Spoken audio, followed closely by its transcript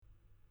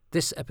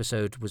This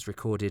episode was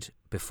recorded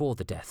before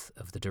the death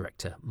of the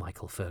director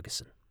Michael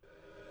Ferguson.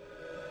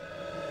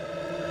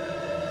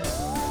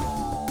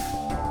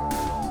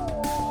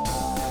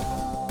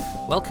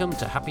 Welcome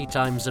to Happy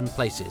Times and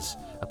Places,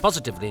 a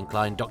positively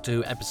inclined Doctor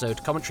Who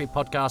episode commentary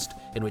podcast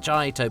in which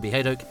I, Toby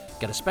Haydock,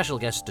 get a special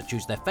guest to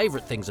choose their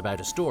favourite things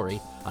about a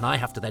story, and I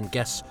have to then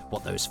guess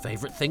what those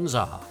favourite things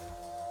are.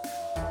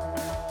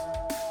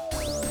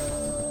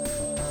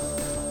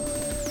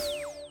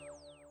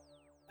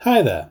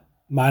 Hi there,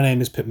 my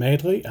name is Pip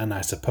Madeley, and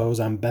I suppose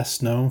I'm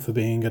best known for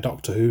being a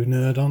Doctor Who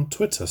nerd on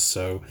Twitter,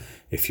 so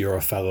if you're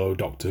a fellow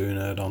Doctor Who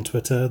nerd on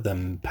Twitter,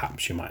 then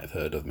perhaps you might have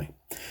heard of me.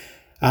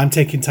 I'm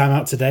taking time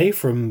out today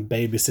from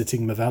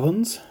babysitting my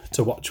Vellans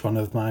to watch one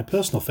of my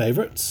personal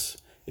favourites.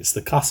 It's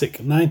the classic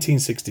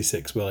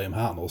 1966 William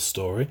Hartnell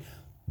story,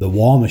 The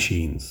War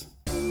Machines.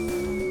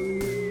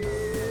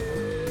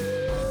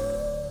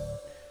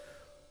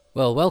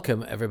 Well,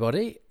 welcome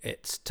everybody.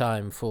 It's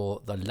time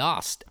for the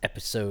last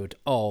episode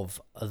of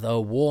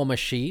The War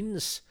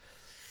Machines.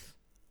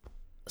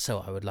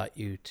 So I would like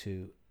you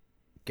to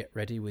get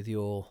ready with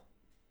your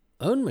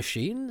own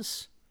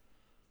machines.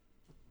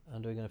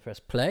 And we're going to press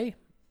play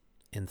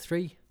in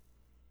 3,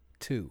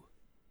 2,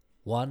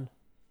 1,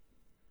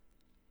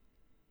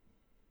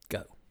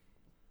 go.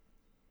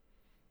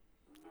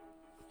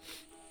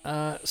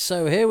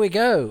 So here we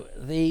go.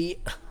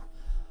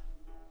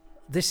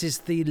 This is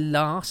the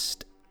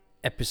last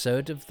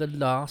episode of the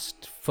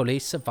last fully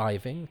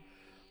surviving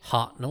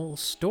Hartnell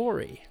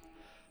story.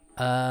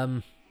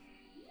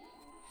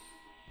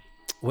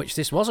 Which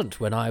this wasn't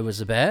when I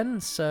was a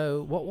bairn,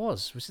 so what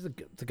was? Was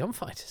it the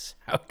Gunfighters?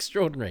 How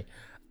extraordinary.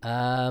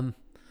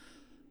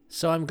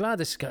 So I'm glad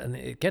this got, and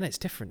again, it's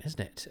different,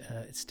 isn't it?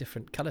 It's a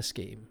different colour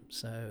scheme.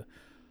 So,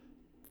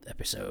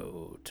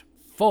 episode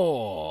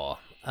 4.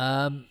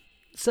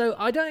 So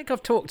I don't think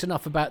I've talked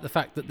enough about the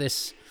fact that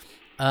this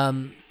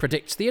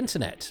predicts the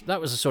internet.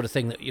 That was the sort of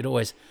thing that you'd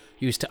always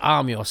use to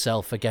arm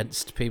yourself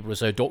against people who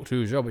say, Doctor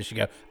Who's rubbish. You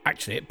go,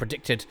 actually, it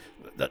predicted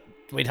that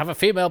we'd have a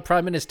female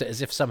prime minister,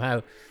 as if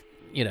somehow,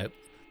 you know,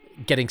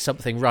 getting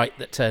something right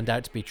that turned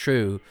out to be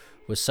true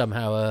was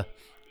somehow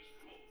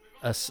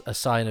a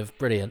sign of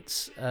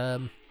brilliance.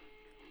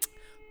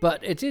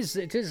 But it is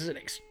an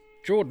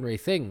extraordinary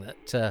thing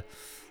that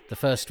the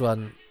first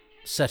one,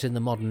 set in the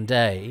modern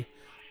day,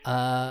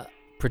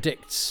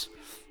 predicts,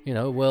 you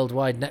know, a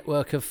worldwide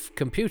network of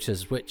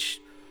computers,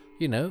 which,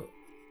 you know,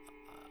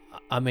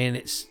 I mean,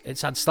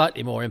 it's had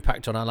slightly more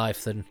impact on our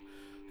life than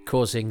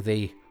causing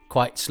the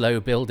quite slow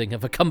building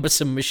of a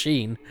cumbersome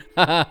machine,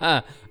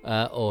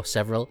 or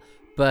several.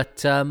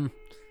 But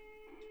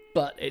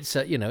it's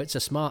it's a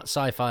smart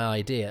sci-fi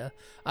idea,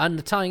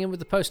 and tying in with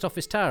the post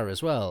office tower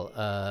as well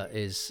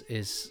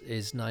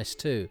is nice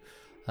too.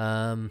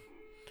 And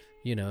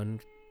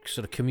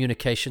sort of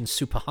communication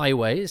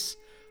superhighways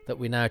that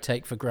we now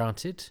take for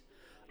granted.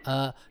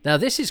 Now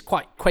this is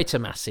quite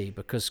Quatermassy,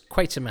 because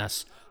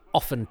Quatermass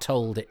often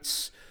told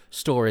its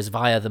stories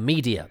via the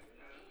media,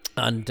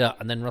 and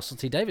then Russell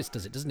T Davies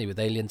does it, doesn't he, with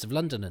Aliens of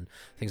London and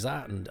things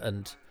like that,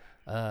 and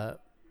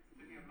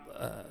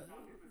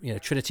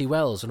Trinity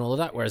Wells and all of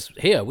that. Whereas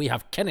here we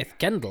have Kenneth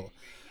Kendall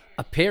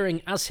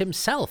appearing as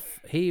himself.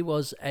 He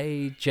was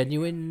a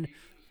genuine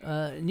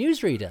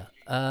newsreader.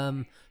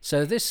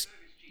 So this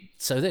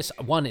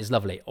one is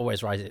lovely.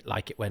 Always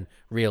like it when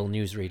real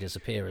newsreaders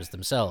appear as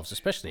themselves,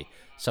 especially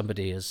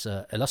somebody as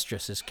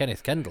illustrious as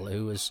Kenneth Kendall,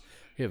 who was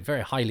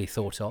very highly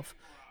thought of.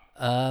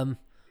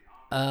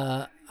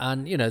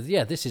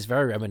 This is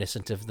very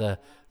reminiscent of the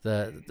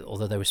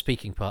although there were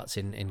speaking parts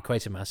in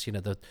Quatermass,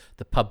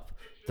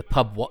 the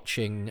pub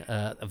watching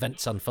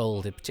events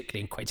unfolded,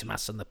 particularly in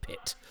Quatermass and the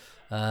Pit,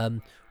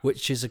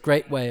 which is a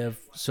great way of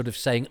sort of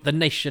saying the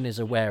nation is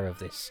aware of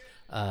this,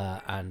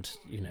 and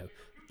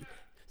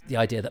the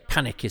idea that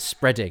panic is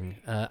spreading,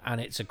 and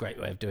it's a great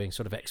way of doing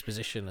sort of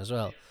exposition as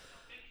well.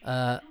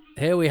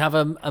 Here we have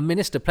a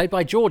minister played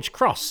by George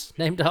Cross,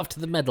 named after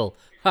the medal.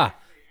 But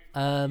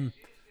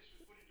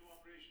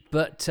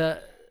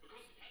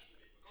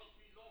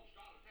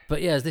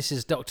yes, this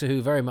is Doctor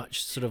Who very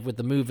much sort of with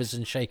the movers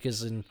and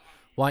shakers in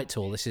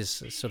Whitehall. This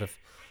is sort of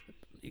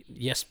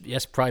yes,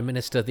 Prime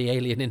Minister, the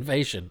alien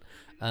invasion.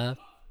 But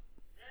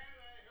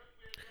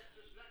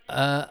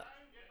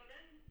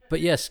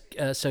yes,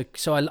 so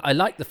I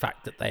like the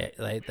fact that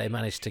they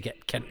managed to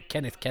get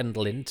Kenneth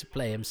Kendall in to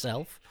play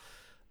himself.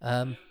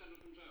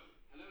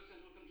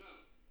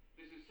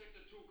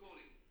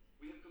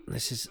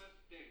 This is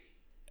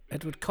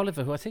Edward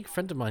Colliver, who I think a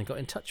friend of mine got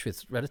in touch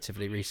with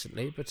relatively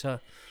recently, but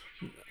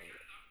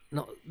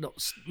not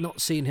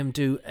seen him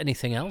do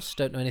anything else.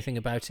 Don't know anything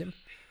about him.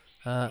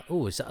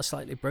 Is that a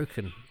slightly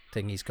broken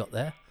thing he's got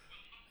there?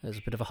 There's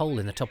a bit of a hole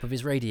in the top of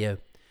his radio.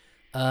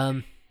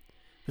 But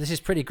this is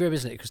pretty grim,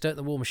 isn't it? Because don't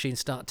the war machines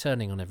start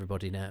turning on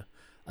everybody now?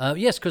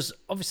 Yes, because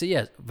obviously,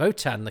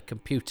 Votan, the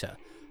computer,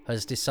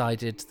 has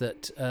decided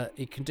that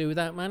it can do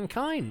without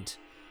mankind.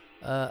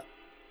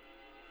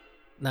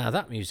 Now,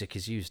 that music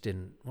is used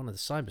in one of the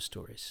cyber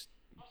stories.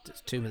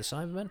 Tomb of the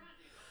Cybermen.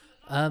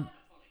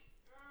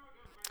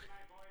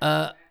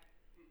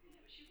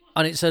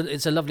 And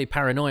it's a lovely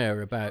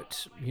paranoia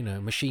about,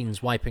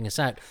 machines wiping us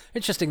out.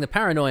 Interesting, the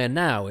paranoia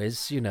now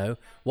is,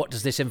 what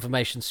does this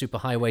information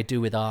superhighway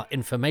do with our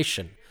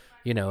information?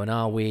 And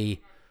are we,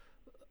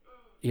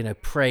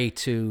 prey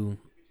to,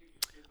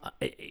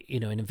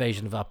 an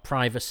invasion of our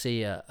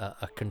privacy,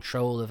 a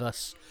control of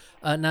us?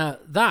 Now,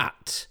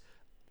 that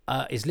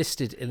is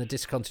listed in the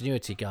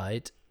discontinuity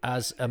guide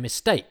as a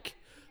mistake.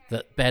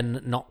 That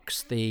Ben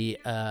knocks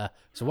it's a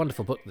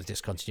wonderful book, the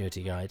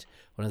Discontinuity Guide,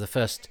 one of the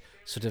first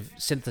sort of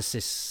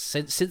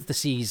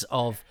syntheses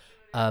of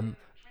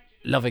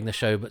loving the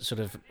show, but sort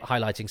of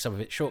highlighting some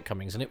of its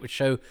shortcomings. And it would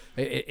show,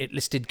 it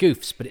listed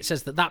goofs, but it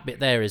says that bit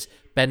there is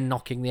Ben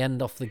knocking the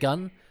end off the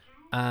gun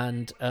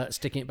and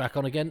sticking it back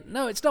on again.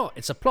 No, it's not.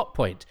 It's a plot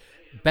point.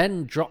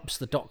 Ben drops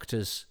the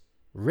Doctor's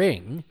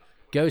ring,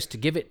 goes to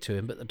give it to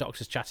him, but the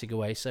Doctor's chatting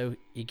away, so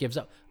he gives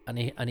up, and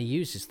he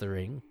uses the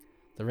ring.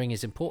 The ring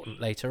is important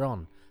later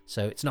on,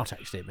 so it's not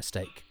actually a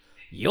mistake.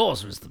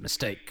 Yours was the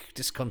mistake,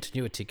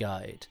 Discontinuity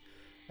Guide,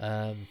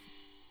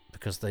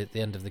 because the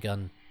end of the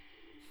gun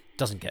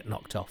doesn't get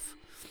knocked off.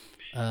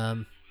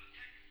 The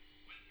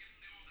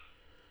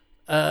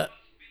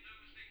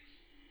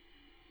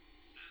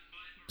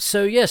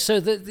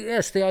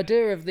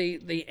idea of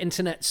the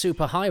internet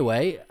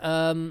superhighway.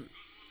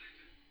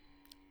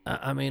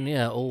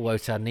 All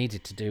Wotan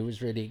needed to do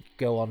was really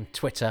go on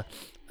Twitter.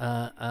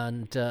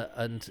 And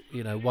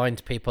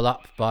wind people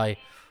up by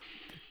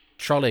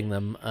trolling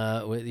them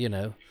with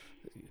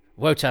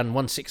Wotan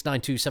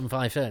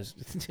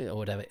 1692755 or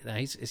whatever. Now,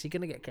 is he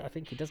going to get? I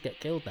think he does get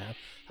killed now.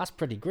 That's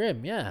pretty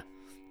grim, yeah.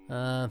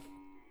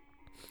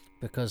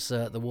 Because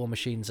the war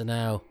machines are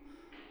now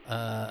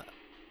going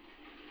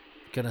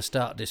to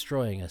start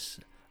destroying us.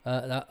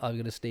 I'm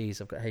going to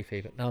sneeze. I've got hay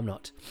fever. No, I'm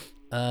not.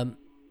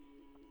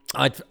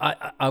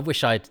 I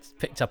wish I'd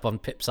picked up on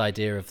Pip's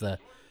idea of the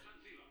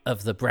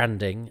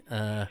branding.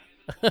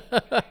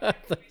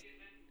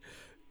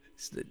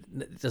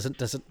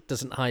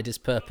 Doesn't hide his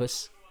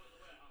purpose.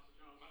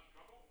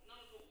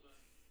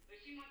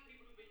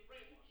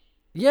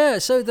 Yeah,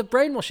 so the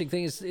brainwashing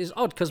thing is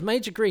odd, because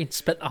Major Green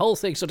spent the whole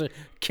thing sort of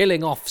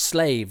killing off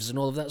slaves and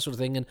all of that sort of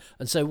thing,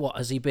 and so what,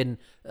 has he been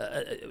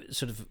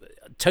sort of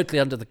totally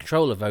under the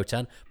control of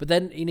Wotan? But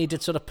then he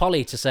needed sort of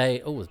Polly to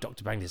say, oh,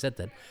 Dr. banged his head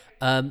then,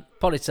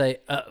 Polly to say,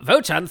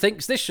 Wotan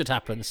thinks this should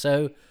happen,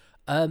 so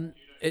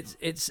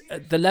it's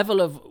the level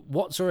of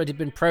what's already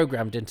been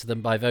programmed into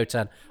them by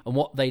Wotan and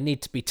what they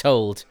need to be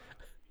told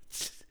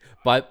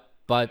by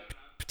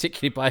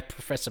particularly by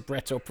Professor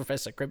Brett or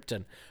Professor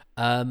Crimpton,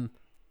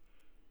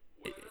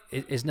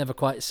 is never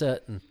quite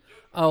certain.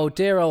 Oh,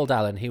 dear old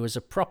Alan. He was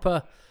a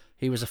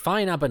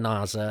fine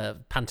Ebenezer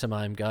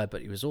pantomime guy,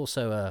 but he was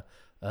also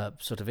a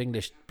sort of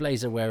English,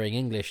 blazer-wearing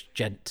English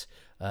gent,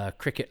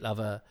 cricket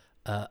lover,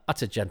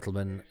 utter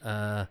gentleman,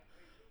 and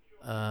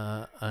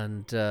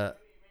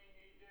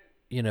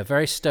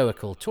very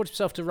stoical. Taught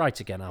himself to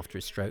write again after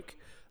his stroke,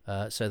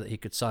 so that he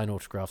could sign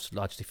autographs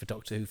largely for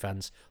Doctor Who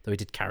fans, though he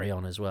did carry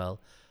on as well.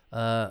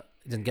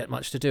 He didn't get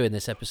much to do in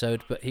this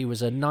episode, but he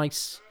was a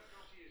nice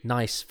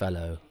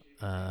fellow.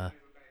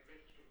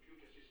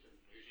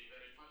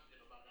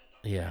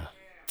 Yeah.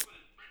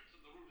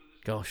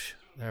 Gosh,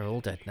 they're all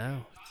dead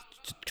now.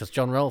 Because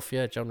John Rolfe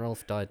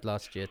died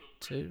last year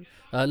too.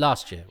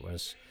 Last year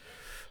was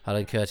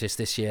Alan Curtis.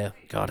 This year,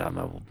 God, I'm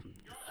a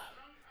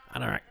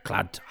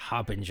anorak-clad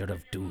harbinger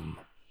of doom.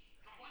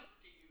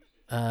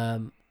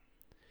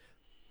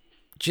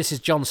 This is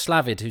John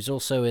Slavid, who's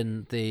also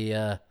in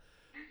the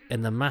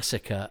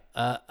massacre.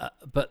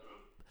 But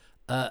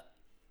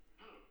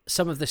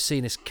some of this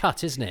scene is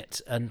cut, isn't it?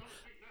 And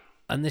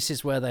this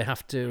is where they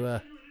have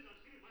to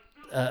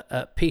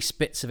piece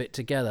bits of it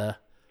together.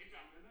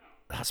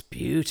 That's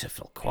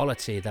beautiful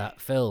quality, that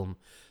film.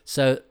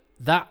 So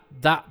that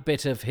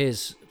bit of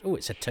his... Oh,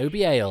 it's a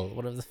Toby Ale,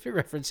 one of the few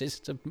references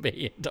to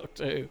me in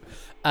Doctor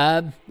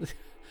Who.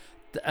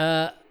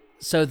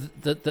 So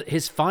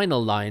his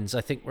final lines,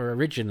 I think, were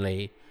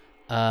originally...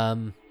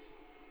 it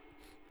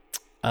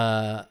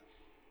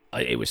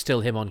was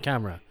still him on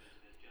camera.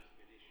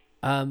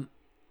 And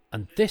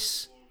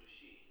this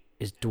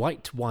is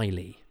Dwight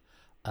Wiley,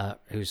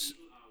 who's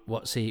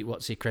what's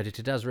he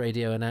credited as,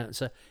 radio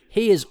announcer.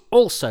 He is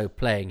also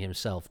playing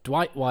himself.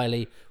 Dwight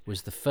Wiley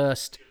was the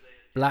first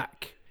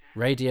black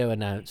radio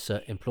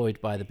announcer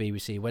employed by the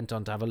BBC. He went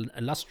on to have an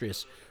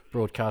illustrious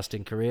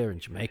broadcasting career in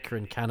Jamaica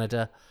and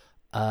Canada.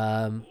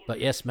 But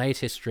yes, made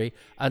history,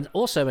 and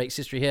also makes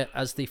history here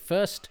as the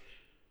first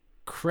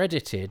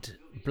credited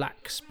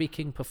black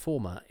speaking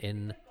performer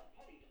in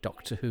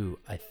Doctor Who,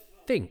 I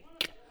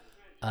think.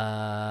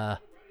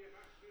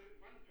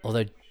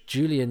 Although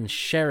Julian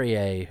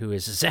Cherrier, who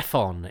is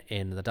Zephon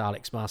in the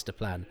Daleks' Master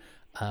Plan,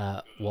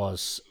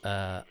 was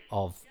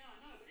of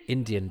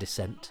Indian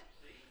descent.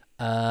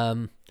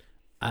 And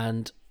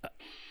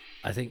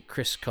I think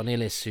Chris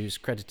Cornelis, who's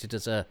credited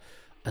as a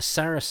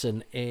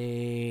Saracen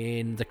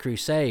in The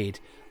Crusade,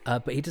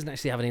 but he doesn't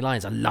actually have any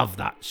lines. I love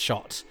that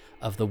shot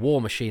of the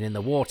war machine in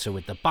the water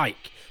with the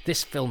bike.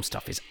 This film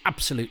stuff is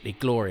absolutely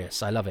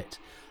glorious. I love it.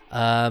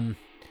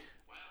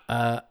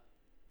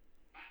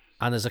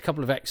 And there's a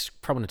couple of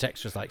prominent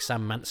extras like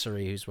Sam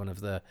Mansouri, who's one of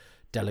the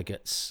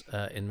delegates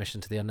in Mission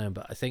to the Unknown.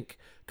 But I think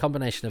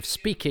combination of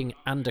speaking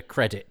and a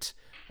credit,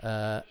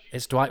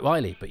 it's Dwight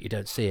Wiley, but you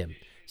don't see him.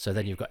 So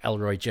then you've got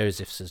Elroy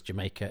Josephs as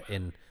Jamaica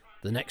in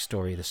the next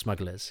story, The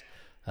Smugglers.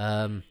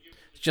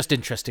 It's just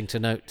interesting to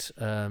note,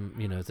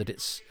 that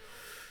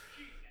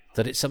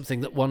it's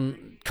something that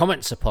one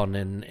comments upon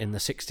in the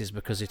 60s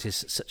because it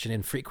is such an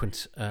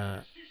infrequent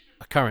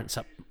occurrence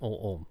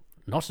or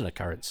not an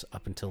occurrence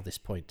up until this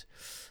point.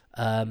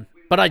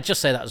 But I'd just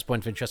say that as a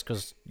point of interest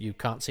because you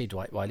can't see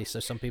Dwight Wiley, so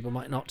some people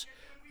might not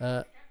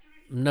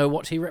know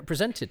what he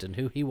represented and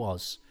who he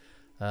was.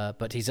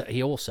 But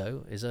he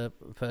also is a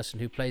person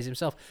who plays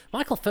himself.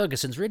 Michael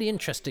Ferguson's really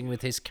interesting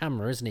with his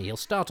camera, isn't he? He'll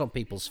start on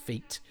people's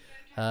feet,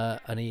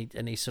 and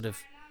he sort of.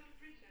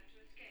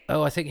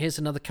 Oh, I think here's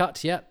another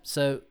cut. Yeah.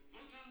 So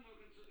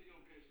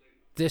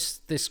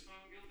this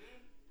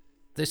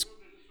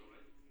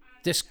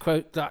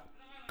quote, that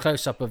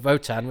close up of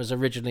Wotan was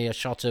originally a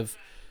shot of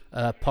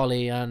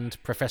Polly and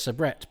Professor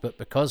Brett, but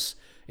because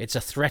it's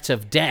a threat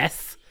of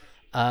death,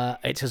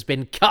 it has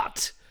been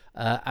cut.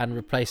 And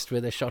replaced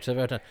with a shot of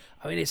Wotan.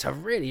 I mean, it's a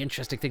really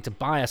interesting thing to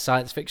buy a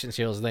science fiction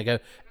series and they go,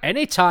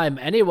 anytime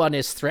anyone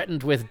is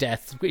threatened with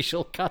death, we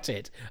shall cut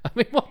it. I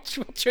mean, what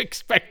do you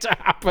expect to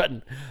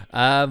happen?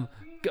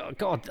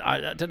 God,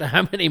 I don't know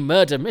how many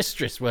murder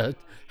mysteries were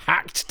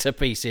hacked to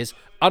pieces,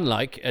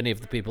 unlike any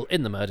of the people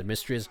in the murder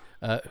mysteries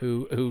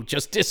who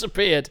just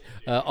disappeared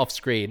off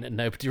screen and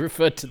nobody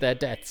referred to their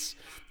deaths.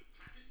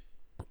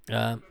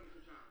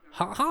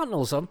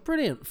 Hartnell's on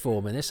brilliant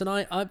form in this, and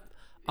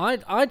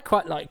I'd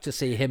quite like to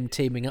see him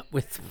teaming up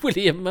with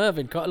William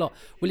Mervyn quite a lot.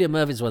 William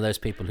Mervyn's one of those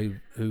people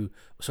who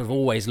sort of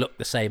always looked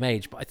the same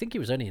age, but I think he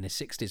was only in his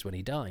 60s when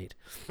he died.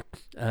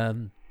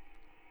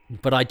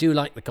 But I do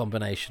like the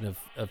combination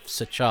of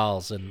Sir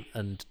Charles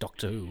and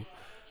Doctor Who.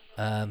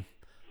 And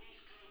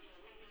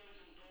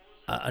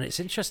it's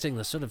interesting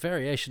the sort of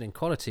variation in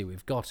quality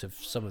we've got of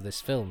some of this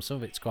film. Some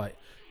of it's quite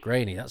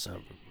grainy. That's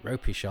a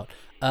ropey shot.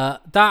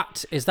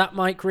 That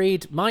Mike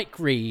Reed? Mike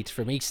Reed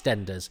from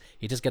EastEnders.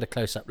 He does get a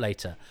close-up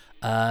later.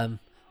 That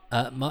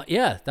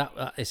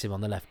is him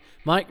on the left.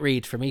 Mike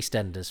Reed from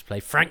EastEnders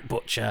played Frank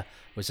Butcher,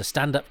 was a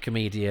stand-up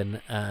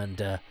comedian and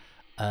a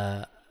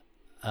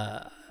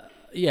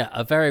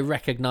very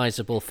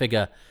recognisable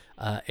figure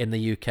in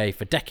the UK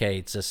for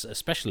decades,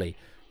 especially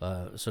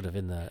sort of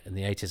in the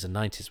 80s and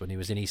 90s when he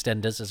was in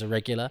EastEnders as a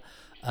regular.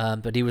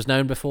 But he was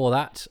known before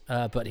that,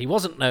 but he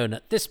wasn't known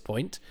at this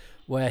point,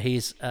 where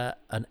he's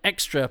an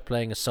extra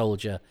playing a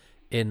soldier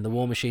in The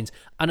War Machines.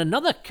 And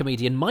another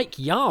comedian, Mike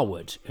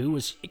Yarwood, who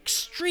was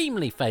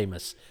extremely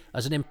famous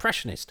as an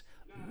impressionist.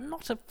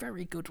 Not a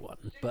very good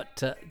one,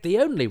 but the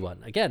only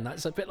one. Again,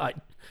 that's a bit like,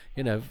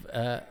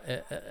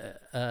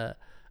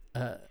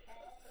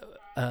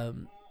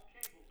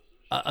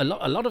 a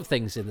lot of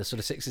things in the sort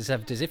of 60s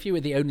and 70s, if you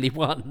were the only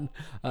one,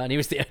 and he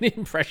was the only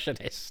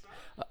impressionist.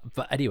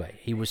 But anyway,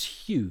 he was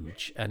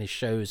huge, and his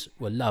shows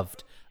were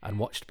loved and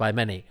watched by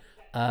many.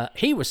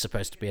 He was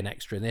supposed to be an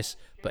extra in this,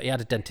 but he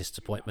had a dentist's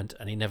appointment,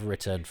 and he never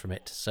returned from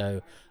it.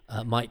 So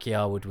Mike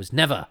Yarwood was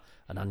never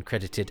an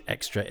uncredited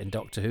extra in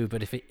Doctor Who,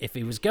 but if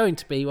he was going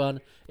to be one,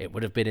 it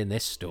would have been in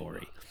this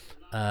story.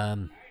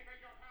 I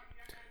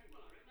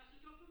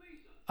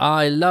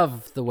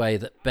love the way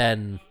that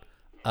Ben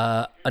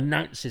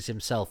announces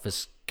himself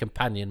as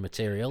companion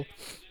material.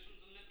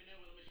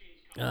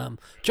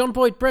 John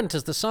Boyd Brent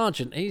as the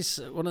sergeant. He's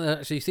one of the,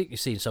 actually, you think you've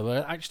seen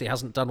somewhere, actually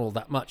hasn't done all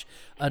that much,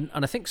 and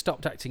I think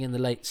stopped acting in the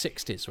late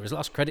 60s, or his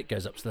last credit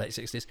goes up to the late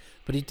 60s,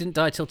 but he didn't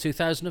die till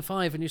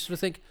 2005, and you sort of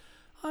think,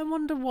 I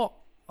wonder what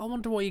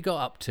he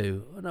got up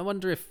to, and I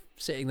wonder if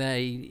sitting there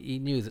he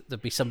knew that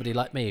there'd be somebody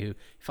like me who,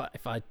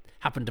 if I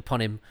happened upon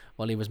him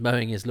while he was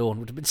mowing his lawn,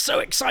 would have been so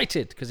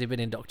excited because he'd been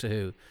in Doctor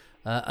Who.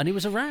 And he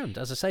was around,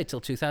 as I say, till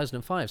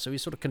 2005, so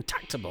he's sort of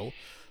contactable.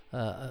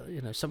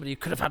 Somebody who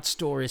could have had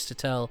stories to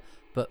tell,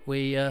 but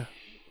we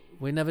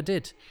never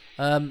did.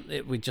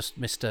 We just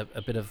missed a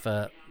bit of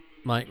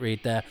Mike Reed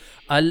there.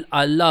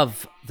 I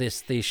love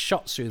these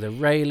shots through the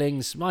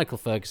railings. Michael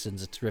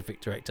Ferguson's a terrific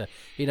director.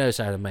 He knows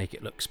how to make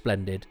it look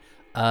splendid.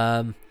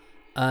 And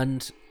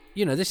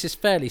this is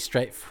fairly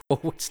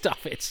straightforward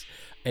stuff. It's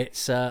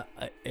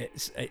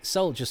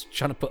Sol just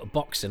trying to put a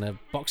box in a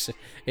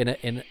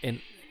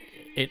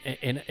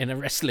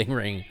wrestling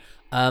ring.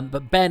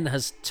 But Ben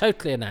has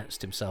totally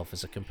announced himself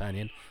as a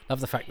companion. Love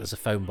the fact there's a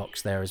phone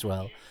box there as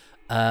well.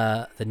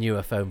 The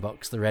newer phone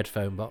box, the red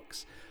phone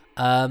box.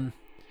 But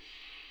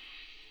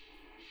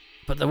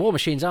the War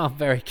Machines are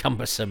very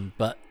cumbersome,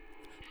 but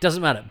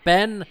doesn't matter.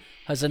 Ben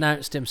has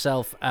announced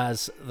himself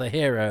as the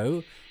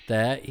hero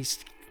there.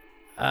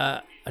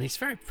 And he's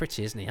very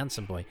pretty, isn't he?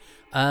 Handsome boy.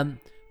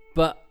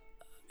 But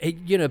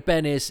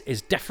Ben is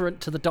deferent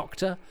to the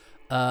Doctor.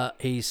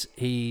 He's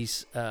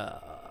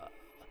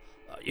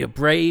you're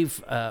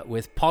brave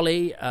with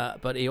Polly,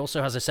 but he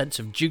also has a sense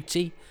of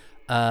duty.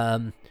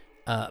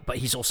 But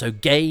he's also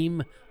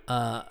game,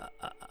 and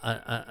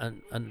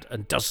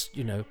does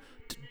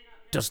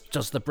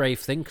does the brave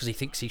thing because he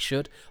thinks he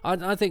should. I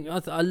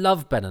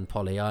love Ben and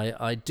Polly.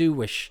 I do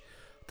wish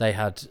they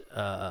had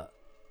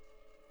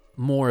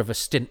more of a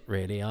stint.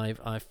 Really, I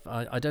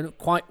don't know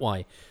quite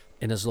why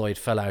Innes Lloyd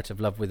fell out of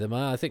love with him.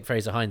 I think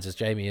Fraser Hines as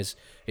Jamie is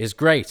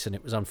great, and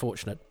it was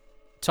unfortunate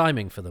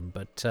timing for them.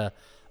 But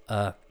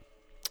I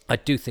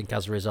do think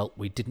as a result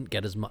we didn't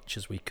get as much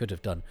as we could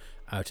have done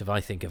out of,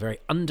 I think, a very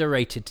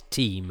underrated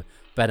team,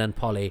 Ben and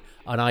Polly.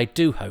 And I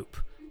do hope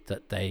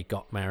that they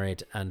got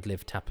married and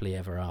lived happily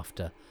ever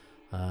after.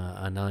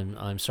 And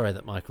I'm sorry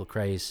that Michael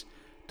Craze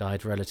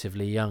died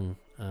relatively young.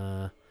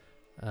 And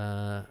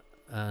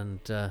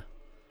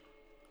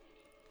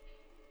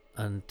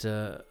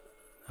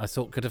I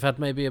thought could have had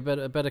maybe a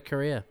better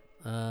career.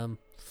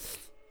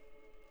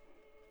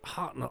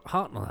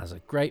 Hartnell has a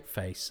great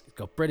face. He's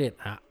got a brilliant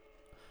hat,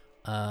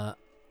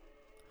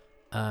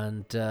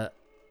 and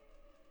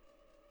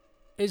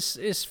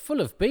is full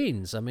of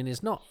beans. I mean,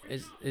 is not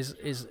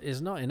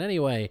in any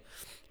way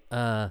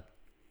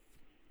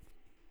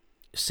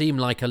seem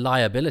like a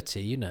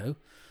liability. You know,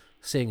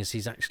 seeing as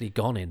he's actually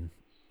gone in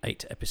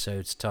 8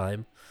 episodes'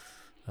 time.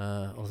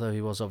 Although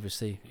he was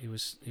obviously he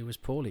was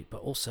poorly,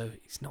 but also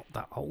he's not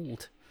that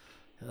old.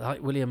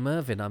 Like William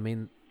Mervyn, I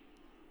mean,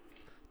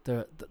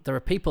 there are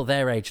people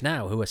their age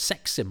now who are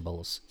sex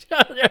symbols. You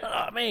know what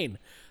I mean?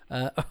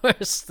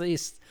 Whereas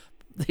these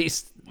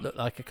look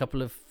like a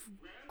couple of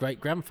great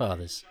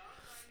grandfathers.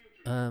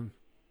 But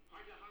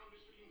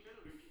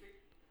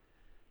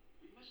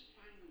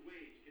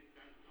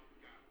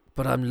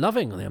I'm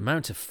loving the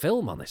amount of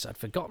film on this. I'd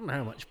forgotten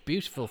how much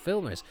beautiful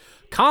film there is.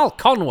 Carl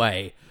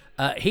Conway.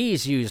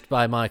 He's used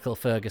by Michael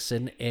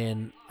Ferguson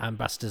in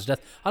Ambassador's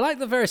Death. I like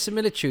the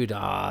verisimilitude.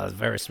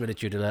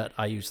 Verisimilitude alert.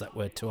 I use that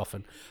word too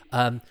often.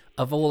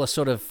 Of all the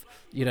sort of,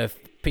 you know,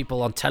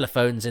 people on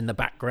telephones in the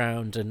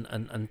background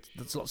and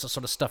there's lots of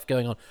sort of stuff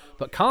going on.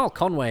 But Carl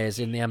Conway is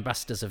in the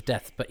Ambassadors of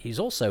Death, but he's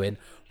also in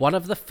one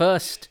of the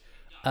first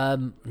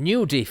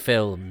nudie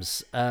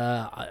films,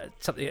 when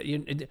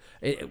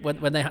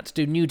they had to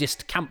do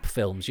nudist camp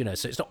films, you know,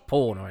 so it's not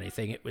porn or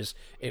anything. It was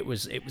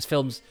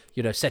films,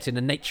 you know, set in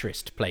a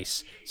naturist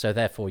place, so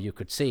therefore you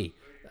could see,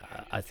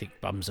 I think,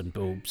 bums and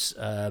boobs.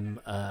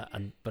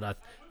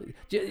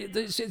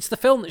 It's the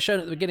film that's shown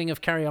at the beginning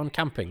of Carry On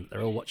Camping.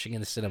 They're all watching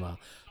in the cinema.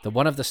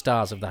 One of the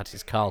stars of that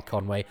is Carl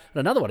Conway, and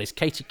another one is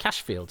Katie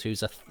Cashfield,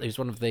 who's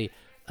one of the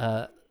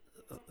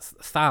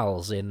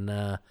Thals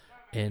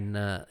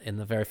in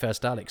the very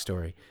first Dalek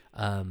story.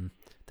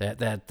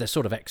 They're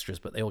sort of extras,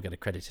 but they all get a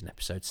credit in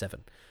episode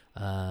 7.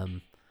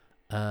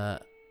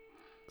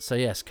 So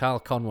yes, Carl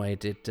Conway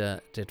did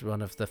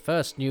one of the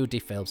first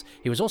nudie films.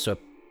 He was also a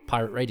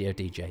pirate radio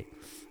DJ.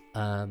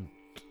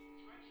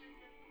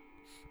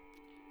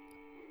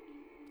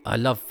 I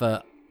love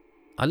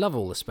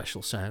all the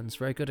special sounds.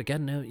 Very good.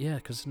 Again,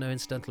 because no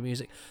incidental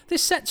music.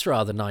 This set's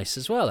rather nice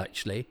as well,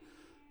 actually.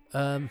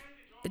 It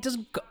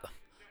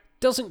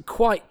doesn't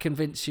quite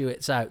convince you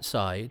it's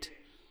outside,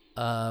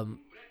 but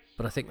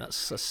I think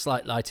that's a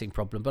slight lighting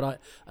problem.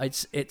 But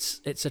it's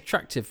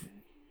attractive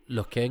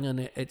looking,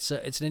 and it's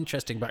an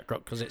interesting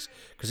backdrop because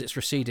it's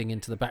receding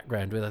into the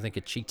background with, I think,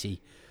 a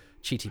cheaty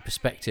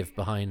perspective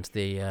behind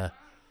the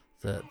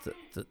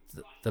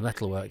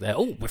metalwork there.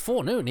 Oh,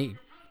 before noon,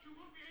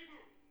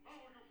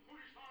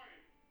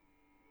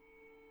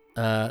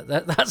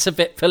 that's a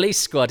bit Police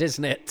Squad,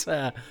 isn't it?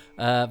 A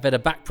bit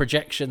of back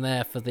projection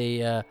there for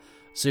the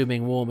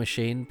zooming war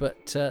machine,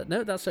 but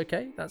no, that's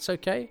okay.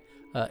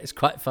 It's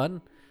quite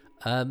fun.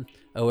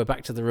 We're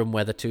back to the room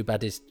where the two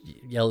baddies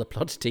yell the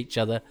plot at each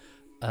other.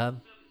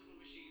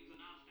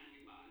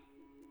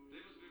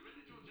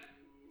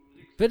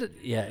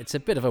 It's a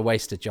bit of a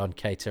waste of John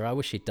Cater. I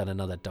wish he'd done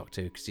another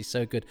Doctor Who because he's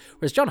so good.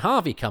 Whereas John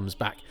Harvey comes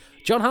back.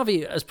 John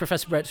Harvey as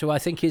Professor Brett, who I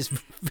think is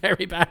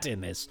very bad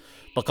in this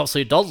because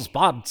he does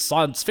bad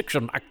science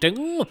fiction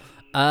acting.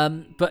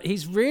 But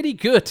he's really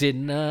good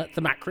in The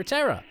Macra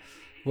Terror,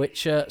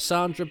 which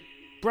Sandra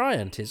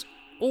Bryant is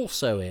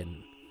also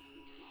in.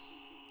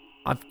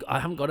 I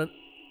haven't got a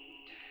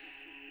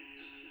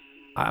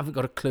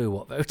clue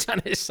what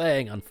Votan is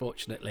saying,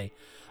 unfortunately.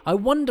 I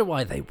wonder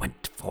why they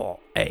went for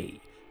a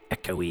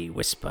echoey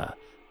whisper.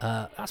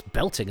 That's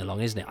belting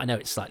along, isn't it? I know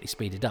it's slightly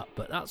speeded up,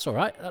 but that's all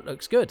right. That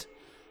looks good.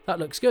 No,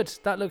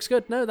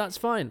 that's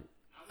fine.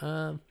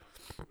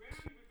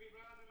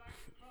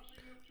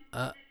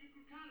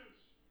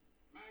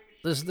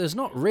 There's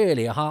not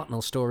really a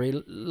Hartnell story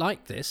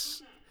like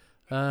this.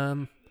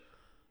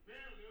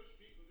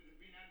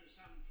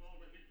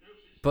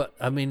 But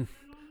I mean,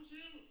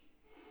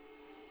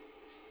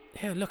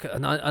 yeah, look at,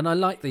 and I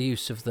like the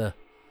use of the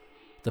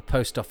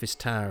post office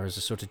tower as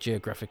a sort of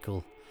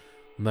geographical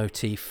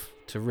motif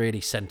to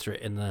really centre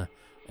it in the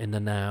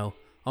now.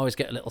 I always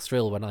get a little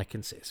thrill when I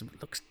can see it.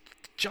 It looks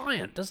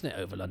giant, doesn't it,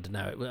 over London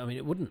now? I mean,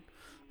 it wouldn't.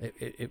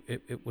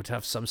 It would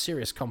have some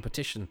serious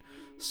competition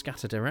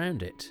scattered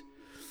around it.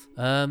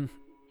 So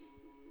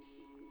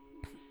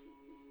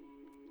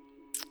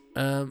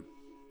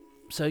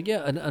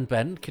yeah, and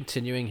Ben,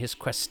 continuing his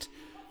quest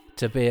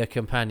to be a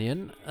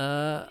companion,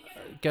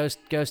 goes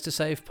to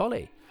save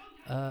Polly.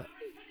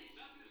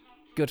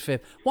 Good for him.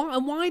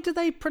 Why do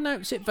they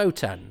pronounce it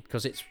Votan?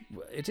 Because it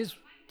is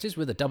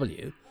with a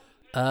W.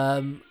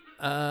 And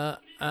I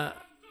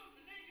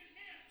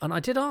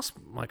did ask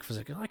Mike for a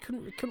second. I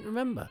couldn't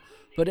remember.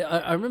 But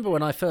I remember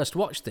when I first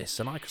watched this,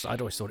 and because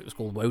I'd always thought it was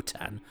called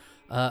Wotan.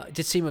 It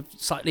did seem a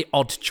slightly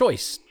odd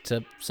choice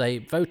to say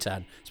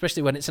Votan,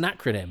 especially when it's an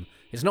acronym.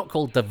 It's not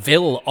called the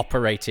Vil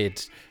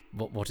operated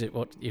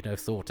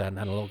thought and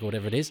analog or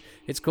whatever it is.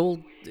 It's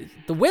called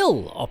the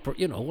Will opera.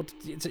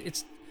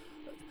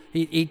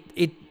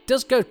 It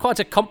does go quite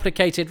a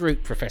complicated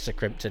route, Professor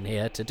Crimpton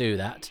here, to do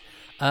that.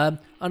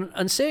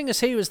 And seeing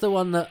as he was the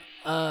one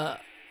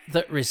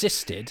that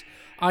resisted,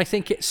 I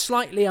think it's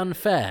slightly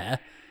unfair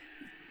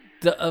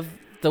that of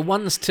the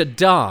ones to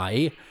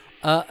die,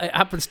 it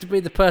happens to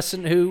be the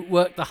person who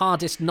worked the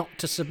hardest not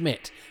to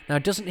submit. Now,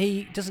 doesn't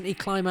he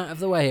climb out of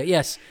the way?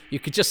 Yes, you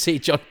could just see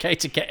John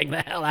Cater getting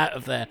the hell out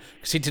of there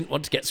because he didn't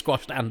want to get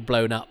squashed and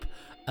blown up.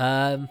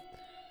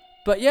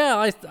 But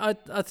yeah, I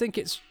think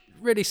it's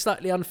really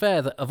slightly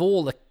unfair that of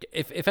all the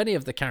if any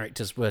of the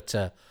characters were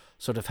to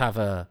sort of have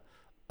a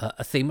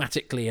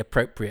thematically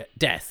appropriate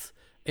death,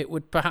 it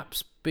would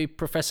perhaps be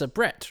Professor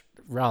Brett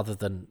rather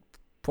than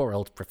poor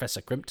old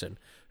Professor Crimpton,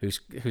 who's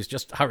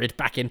just hurried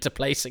back into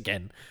place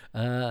again.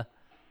 And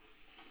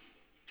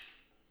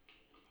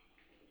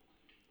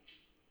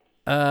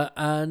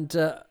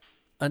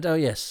oh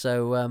yes,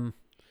 so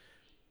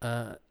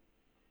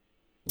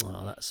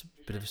well, that's a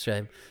bit of a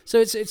shame. So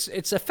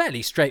it's a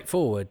fairly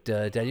straightforward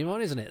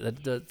denouement, isn't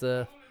it?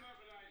 The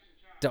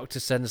Doctor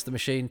sends the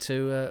machine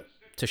to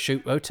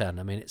shoot Wotan.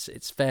 I mean,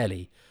 it's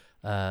fairly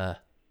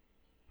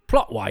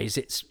plot-wise,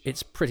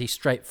 it's pretty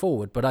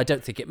straightforward, but I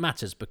don't think it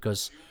matters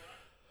because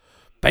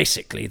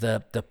basically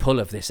the pull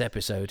of this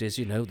episode is,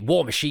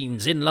 war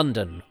machines in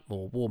London,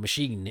 or war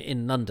machine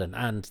in London,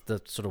 and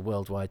the sort of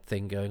worldwide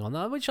thing going on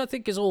there, which I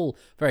think is all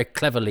very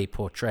cleverly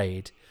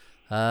portrayed.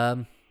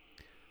 And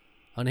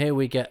here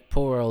we get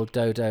poor old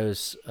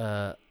Dodo's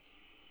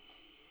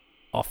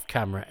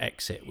off-camera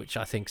exit, which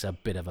I think's a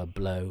bit of a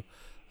blow.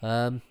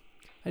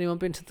 Anyone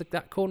been to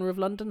that corner of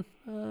London?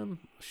 I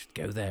should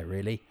go there,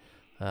 really.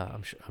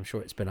 I'm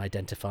sure it's been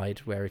identified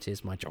where it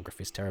is. My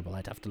geography's terrible.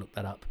 I'd have to look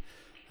that up.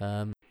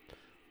 Oh,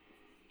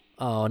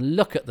 and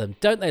look at them.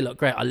 Don't they look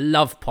great? I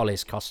love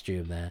Polly's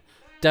costume there.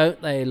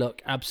 Don't they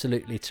look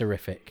absolutely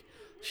terrific?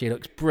 She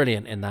looks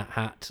brilliant in that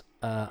hat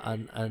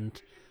and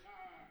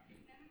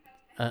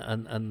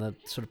the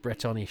sort of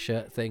Bretonny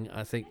shirt thing.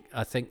 I think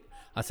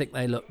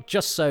they look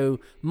just so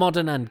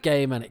modern and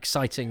game and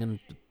exciting and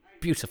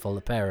beautiful,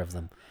 the pair of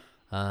them.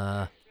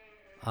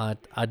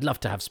 I'd love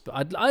to have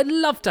I'd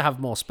love to have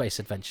more space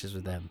adventures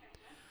with them.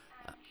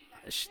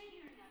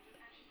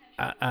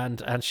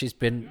 And she's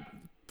been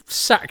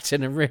sacked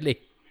in a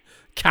really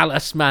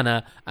callous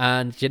manner,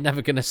 and you're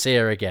never going to see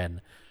her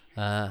again.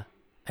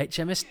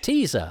 HMS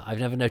Teaser. I've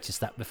never noticed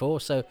that before.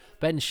 So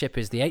Ben's ship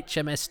is the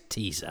HMS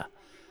Teaser.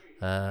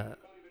 And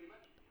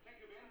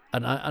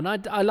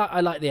I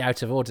like the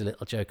out of order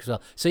little joke as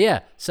well. So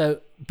yeah,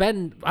 so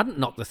Ben hadn't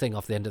knocked the thing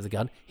off the end of the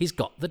gun. He's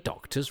got the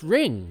Doctor's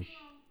ring.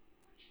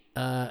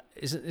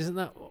 Isn't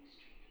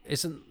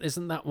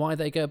that why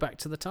they go back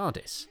to the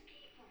TARDIS?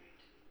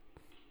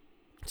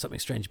 Something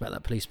strange about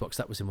that police box.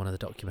 That was in one of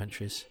the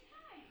documentaries.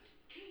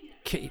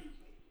 Key,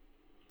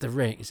 the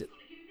ring, is it?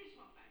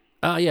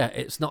 Oh yeah,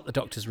 it's not the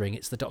Doctor's ring.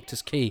 It's the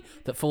Doctor's key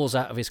that falls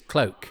out of his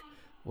cloak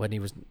when he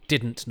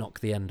didn't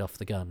knock the end off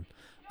the gun.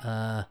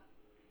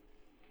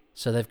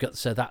 So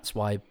that's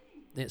why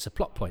it's a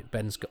plot point.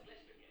 Ben's got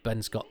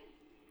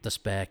the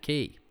spare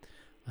key.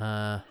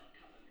 Go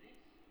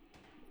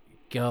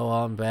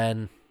on,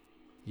 Ben.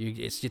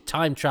 It's your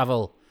time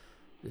travel.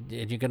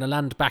 You're going to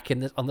land back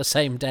on the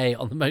same day,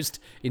 on the most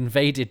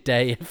invaded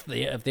day of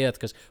the Earth.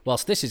 Because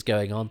whilst this is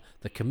going on,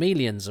 the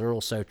chameleons are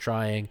also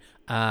trying,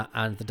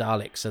 and the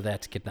Daleks are there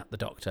to kidnap the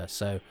Doctor.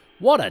 So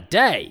what a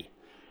day!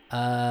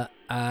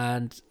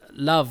 And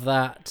love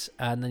that.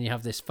 And then you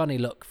have this funny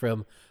look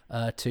from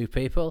two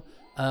people.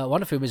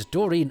 One of whom is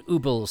Doreen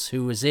Ubels,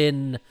 who was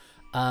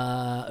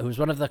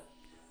one of the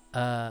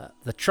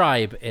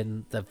tribe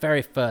in the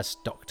very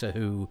first Doctor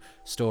Who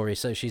story.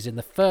 So she's in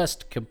the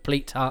first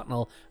Complete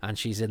Hartnell, and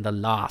she's in the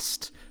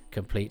last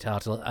Complete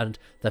Hartnell. And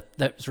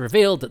it's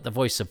revealed that the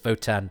voice of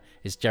Votan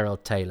is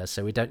Gerald Taylor,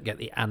 so we don't get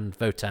the and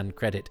Votan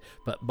credit.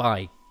 But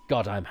by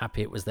God, I'm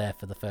happy it was there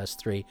for the first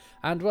three.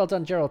 And well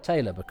done, Gerald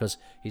Taylor, because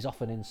he's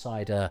often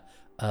inside a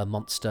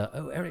monster.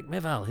 Oh, Eric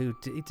Meval, he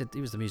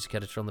was the music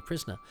editor on The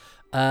Prisoner.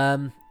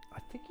 I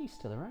think he's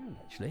still around,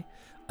 actually.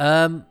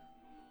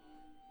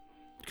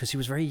 Because he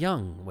was very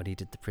young when he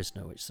did The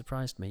Prisoner, which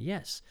surprised me.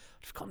 Yes,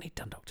 I'd forgotten he'd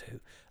done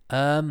Doctor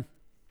Who.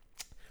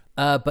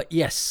 But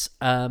yes,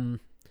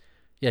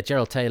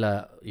 Gerald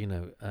Taylor,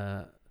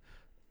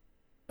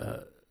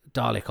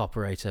 Dalek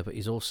operator, but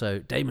he's also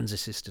Damon's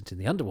assistant in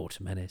The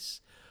Underwater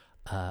Menace,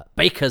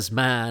 Baker's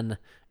man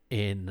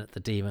in The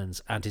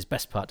Demons, and his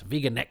best part,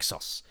 Vega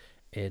Nexos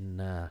in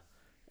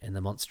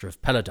The Monster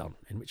of Peladon,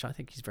 in which I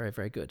think he's very,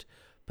 very good.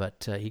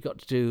 But he got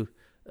to do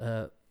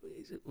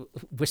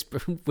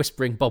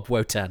whispering Bob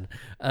Wotan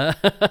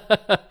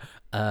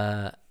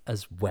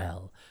as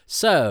well.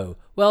 So,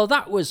 well,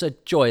 that was a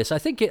joyous. I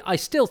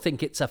still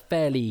think it's a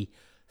fairly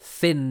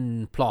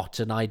thin plot,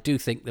 and I do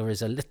think there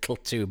is a little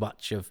too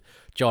much of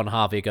John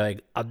Harvey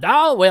going, and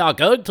now we are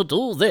going to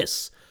do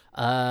this,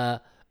 and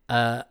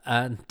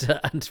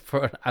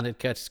for Anna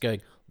Curtis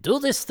going, do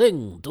this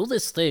thing,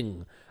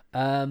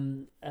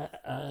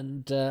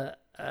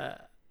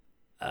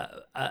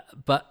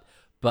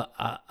 but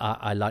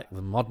I like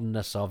the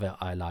modernness of it.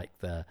 I like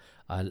the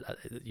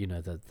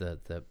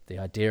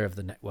idea of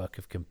the network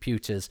of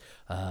computers,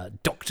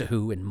 Doctor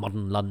Who in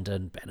modern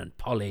London, Ben and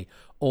Polly,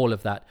 all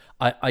of that.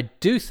 I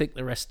do think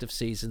the rest of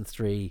season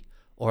 3,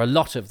 or a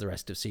lot of the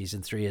rest of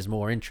season 3, is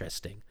more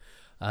interesting.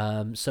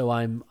 So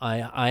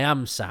I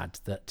am sad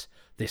that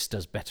this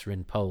does better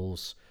in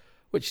polls,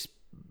 which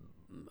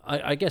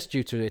I guess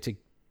due to it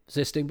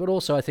existing, but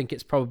also I think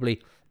it's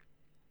probably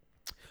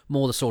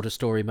more the sort of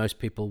story most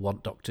people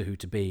want Doctor Who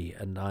to be,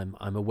 and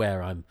I'm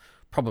aware I'm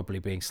probably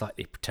being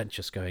slightly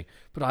pretentious going,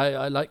 but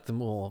I like the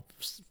more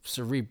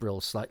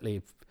cerebral,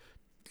 slightly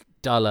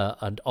duller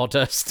and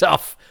odder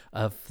stuff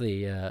of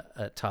the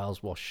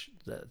Tiles and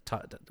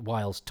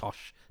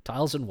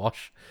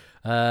Wash,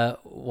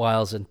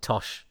 Wiles and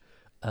Tosh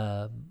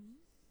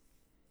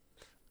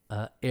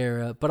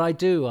era. But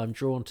I'm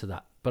drawn to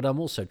that. But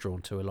I'm also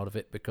drawn to a lot of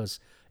it because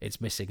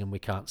it's missing and we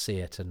can't see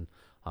it, and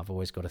I've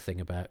always got a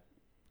thing about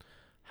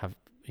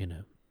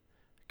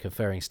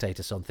conferring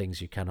status on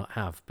things you cannot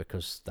have,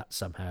 because that's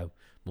somehow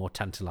more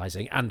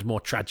tantalizing and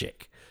more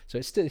tragic. So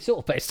it's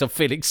all based on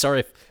feeling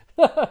sorry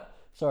for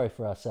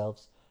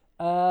ourselves.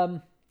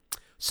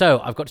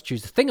 So I've got to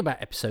choose the thing about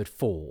episode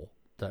 4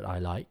 that I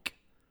like,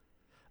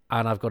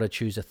 and I've got to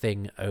choose a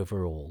thing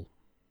overall.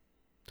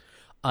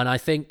 And I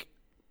think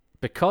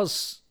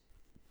because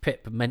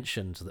Pip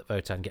mentioned that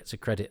Wotan gets a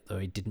credit, though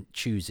he didn't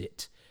choose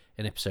it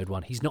in episode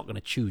 1, he's not going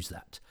to choose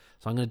that.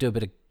 So I'm going to do a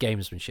bit of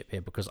gamesmanship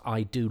here, because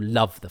I do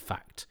love the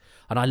fact,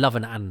 and I love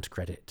an and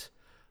credit.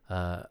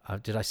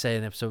 Did I say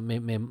in the episode,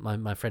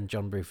 my friend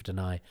John Bruford and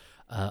I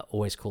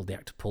always called the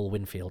actor Paul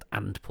Winfield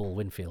and Paul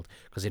Winfield,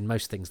 because in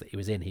most things that he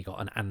was in, he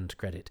got an and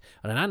credit.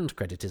 And an and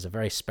credit is a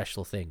very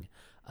special thing,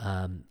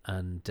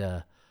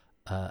 because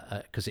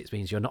it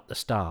means you're not the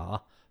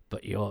star,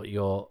 but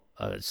you're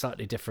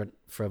slightly different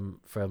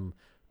from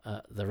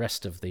the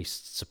rest of the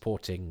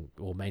supporting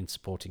or main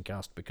supporting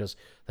cast, because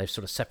they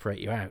sort of separate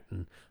you out,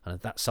 and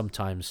that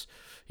sometimes,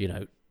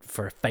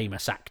 for a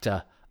famous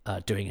actor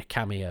doing a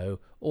cameo,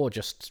 or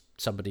just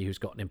somebody who's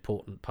got an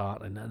important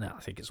part, and I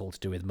think it's all to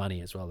do with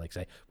money as well. They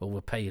say, well,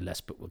 we'll pay you less,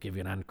 but we'll give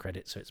you an and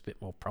credit, so it's a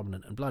bit more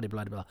prominent, and blah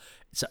blah blah.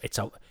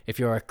 If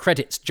you're a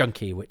credits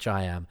junkie, which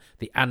I am,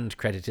 the and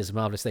credit is a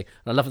marvelous thing.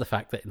 And I love the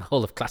fact that in the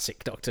whole of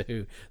classic Doctor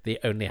Who, the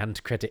only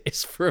and credit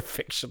is for a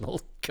fictional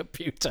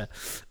computer.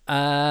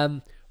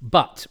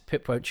 But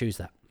Pip won't choose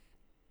that.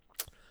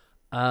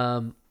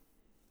 I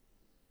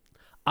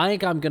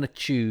think I'm going to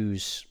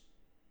choose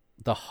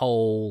the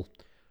whole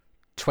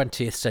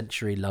 20th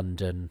century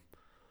London,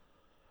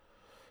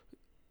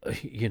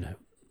 the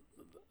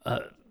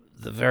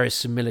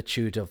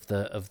verisimilitude of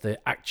the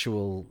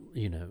actual,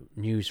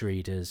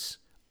 newsreaders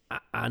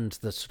and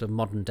the sort of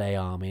modern day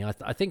army.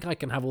 I think I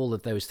can have all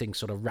of those things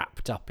sort of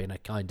wrapped up in a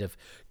kind of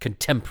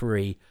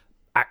contemporary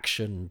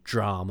action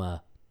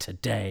drama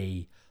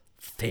today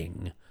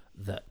thing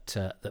that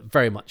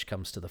very much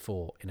comes to the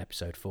fore in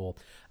episode 4.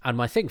 And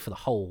my thing for the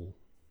whole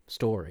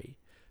story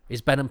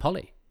is Ben and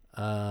Polly.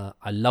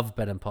 I love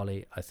Ben and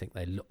Polly. I think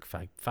they look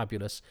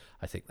fabulous.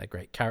 I think they're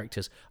great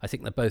characters. I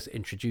think they're both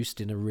introduced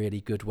in a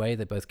really good way.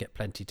 They both get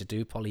plenty to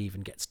do. Polly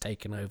even gets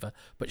taken over,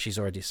 but she's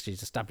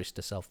established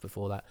herself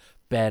before that.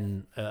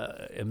 Ben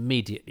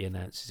immediately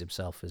announces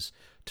himself as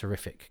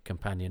terrific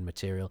companion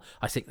material.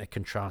 I think they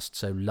contrast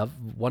so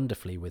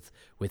wonderfully with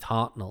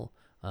Hartnell.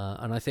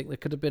 And I think there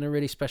could have been a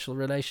really special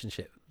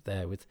relationship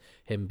there, with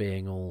him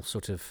being all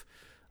sort of,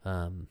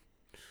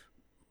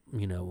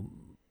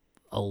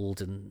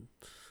 old and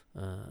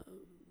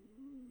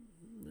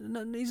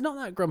he's not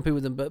that grumpy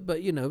with them, but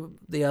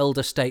the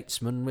elder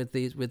statesman with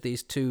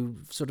these two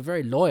sort of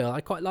very loyal.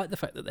 I quite like the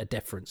fact that they're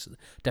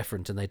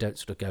deferent, and they don't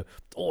sort of go,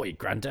 "Oi,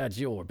 Grandad,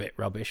 you're a bit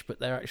rubbish," but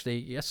they're actually,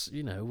 yes,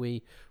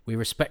 we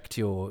respect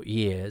your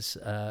years,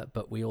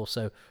 but we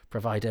also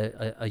provide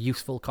a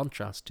youthful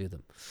contrast to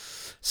them.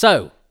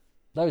 So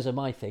those are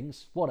my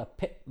things. What are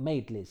Pip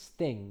Madeley's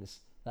things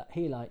that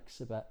he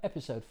likes about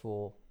episode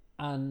 4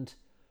 and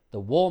the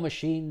War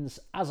Machines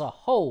as a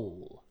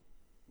whole?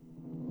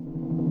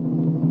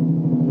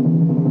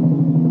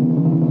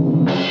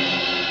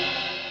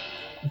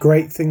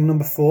 Great thing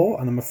number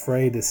 4, and I'm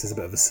afraid this is a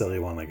bit of a silly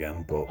one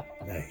again, but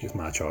hey, it's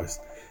my choice.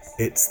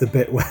 It's the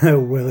bit where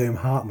William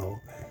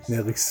Hartnell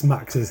nearly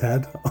smacks his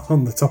head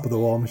on the top of the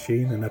War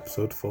Machine in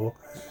episode 4.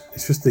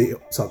 It's just the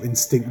sort of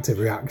instinctive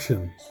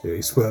reaction.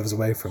 He swerves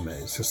away from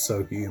it. It's just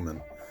so human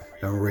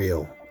and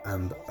real.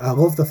 And I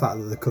love the fact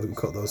that they couldn't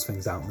cut those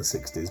things out in the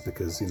 60s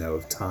because,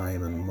 of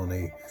time and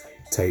money,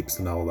 tapes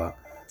and all that.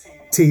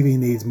 TV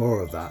needs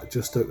more of that,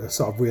 just a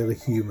sort of really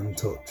human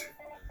touch.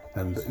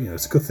 And,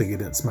 it's a good thing he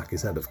didn't smack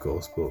his head, of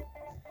course, but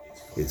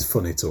it's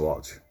funny to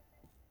watch.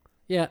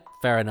 Yeah,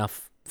 fair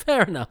enough.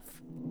 Fair enough.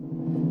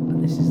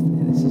 And this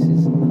is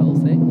his whole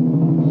thing.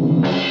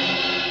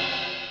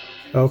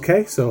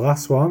 Okay, so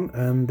last one,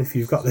 and if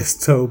you've got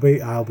this,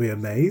 Toby, I'll be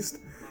amazed.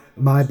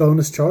 My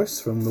bonus choice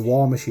from the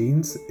War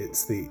Machines,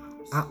 it's the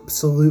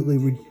absolutely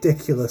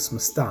ridiculous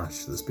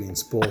moustache that's been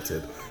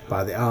sported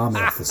by the army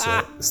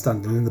officer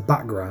standing in the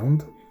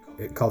background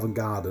at Covent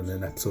Garden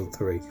in episode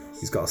 3.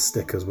 He's got a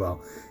stick as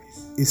well.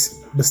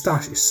 His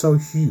moustache is so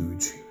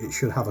huge, it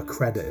should have a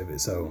credit of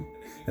its own.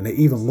 And it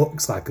even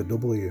looks like a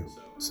W.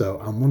 So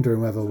I'm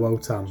wondering whether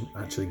Wotan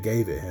actually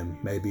gave it him.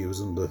 Maybe he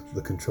was under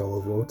the control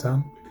of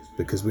Wotan,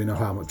 because we know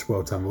how much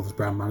Wotan loves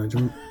brand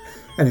management.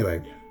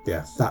 Anyway,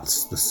 yeah,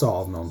 that's the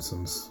sort of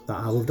nonsense that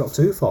I love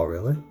Doctor Who for,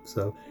 really.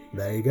 So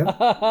there you go.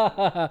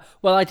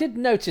 Well, I did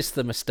notice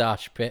the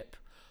moustache, Pip,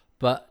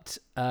 but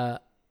I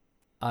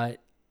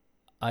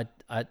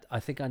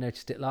think I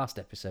noticed it last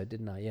episode,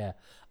 didn't I? Yeah.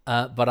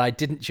 But I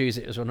didn't choose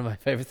it as one of my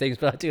favourite things,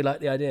 but I do like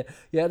the idea.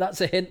 Yeah,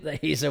 that's a hint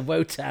that he's a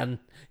Wotan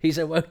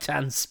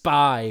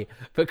spy,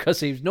 because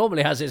he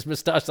normally has his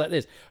moustache like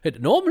this.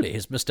 Normally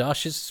his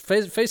moustache is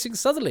facing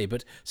southerly,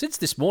 but since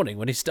this morning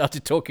when he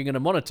started talking in a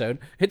monotone,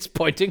 it's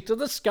pointing to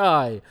the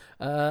sky.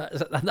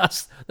 And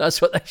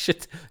that's what they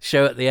should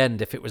show at the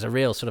end. If it was a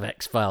real sort of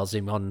X-Files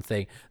on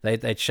thing,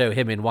 they'd show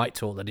him in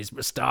Whitehall and his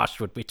moustache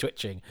would be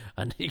twitching,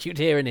 and you'd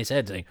hear in his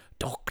head saying,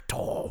 "Doctor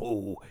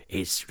Who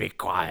is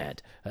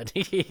required," and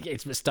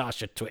his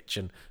moustache would twitch,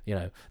 and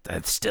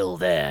they're still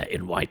there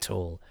in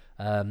Whitehall.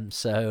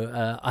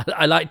 So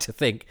I like to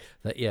think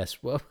that yes,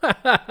 well,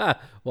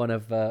 one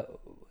of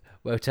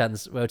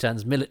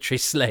Wotan's military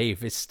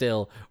slave is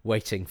still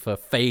waiting for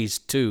phase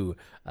 2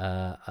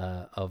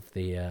 of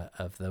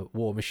the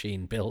War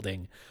Machine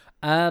building.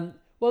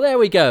 Well, there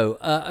we go.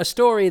 A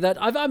story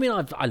that I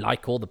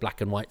like all the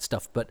black and white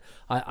stuff, but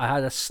I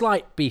had a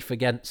slight beef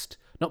against.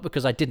 Not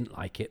because I didn't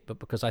like it, but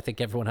because I think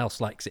everyone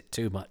else likes it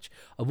too much.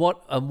 And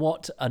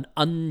what an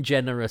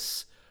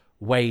ungenerous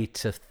way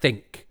to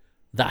think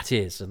that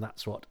is. And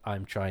that's what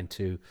I'm trying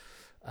to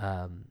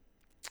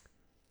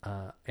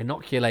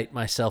inoculate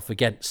myself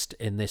against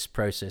in this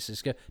process.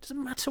 Is it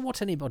doesn't matter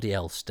what anybody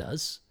else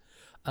does.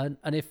 And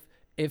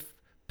if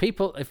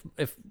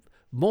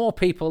more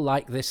people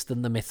like this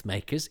than the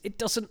Mythmakers, it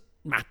doesn't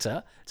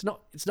matter. It's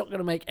not going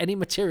to make any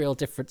material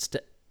difference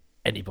to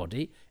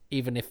anybody,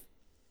 even if,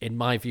 in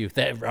my view,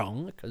 they're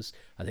wrong, because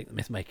I think the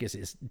Mythmakers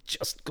is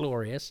just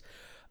glorious.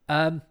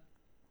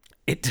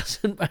 It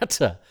doesn't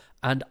matter,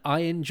 and I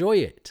enjoy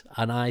it,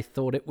 and I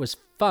thought it was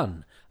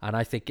fun, and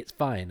I think it's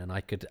fine, and I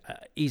could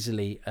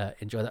easily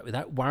enjoy that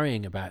without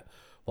worrying about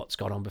what's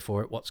gone on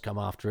before it, what's come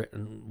after it,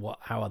 and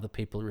how other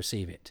people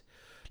receive it.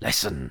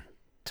 Listen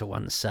to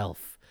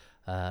oneself.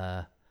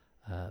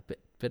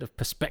 Bit of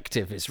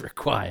perspective is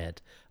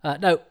required.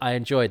 No, I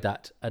enjoyed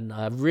that, and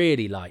I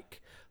really like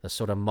the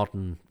sort of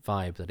modern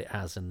vibe that it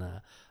has. And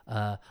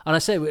I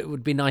say it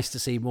would be nice to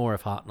see more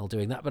of Hartnell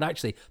doing that, but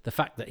actually the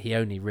fact that he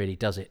only really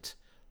does it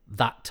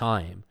that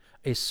time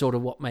is sort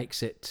of what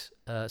makes it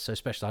so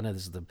special. I know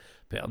there's the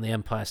bit on the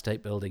Empire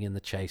State Building in the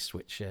chase,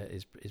 which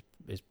is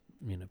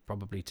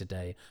probably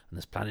today, and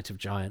there's Planet of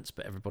Giants,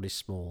 but everybody's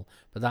small.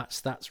 But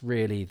that's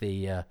really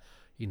the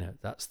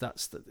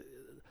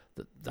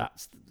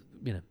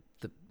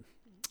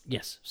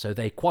yes. So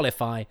they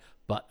qualify,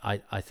 but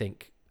I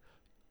think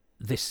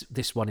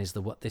this one is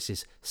this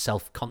is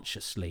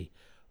self-consciously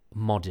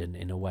modern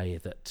in a way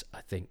that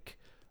I think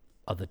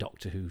other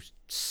Doctor Who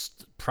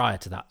prior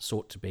to that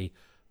sought to be,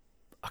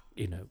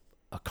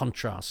 a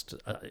contrast,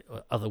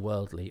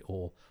 otherworldly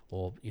or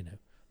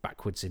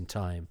backwards in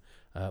time.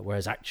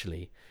 Whereas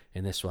actually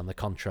in this one, the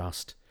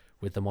contrast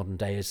with the modern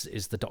day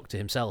is the Doctor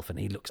himself, and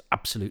he looks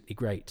absolutely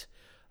great.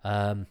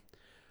 I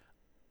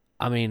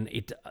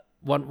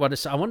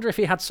wonder if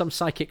he had some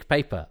psychic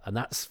paper, and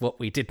that's what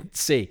we didn't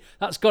see.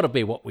 That's got to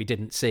be what we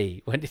didn't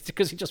see,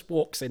 because he just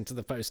walks into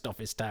the post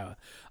office tower.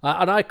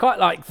 And I quite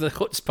like the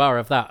chutzpah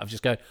of that, of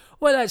just going,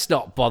 well, let's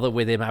not bother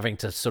with him having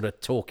to sort of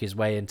talk his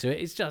way into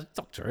it. It's just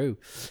Doctor Who.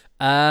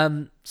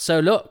 So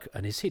look,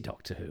 and is he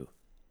Doctor Who?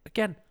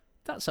 Again,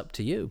 that's up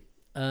to you.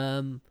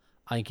 I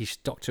think he's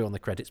Doctor Who on the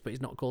credits, but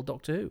he's not called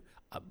Doctor Who.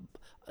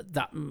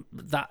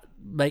 That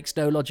makes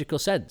no logical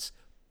sense,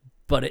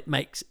 but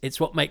it's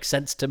what makes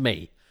sense to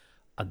me.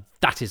 And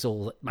that is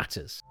all that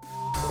matters.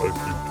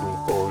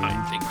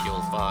 I think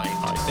you'll find.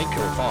 I think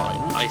you'll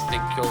find. I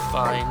think you'll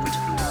find.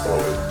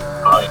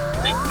 I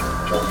think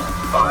you'll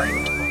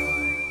find.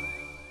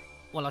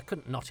 Well, I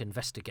couldn't not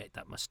investigate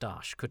that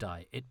moustache, could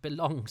I? It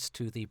belongs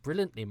to the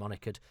brilliantly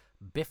monikered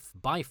Biff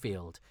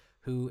Byfield,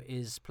 who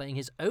is playing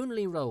his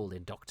only role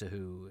in Doctor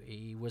Who.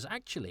 He was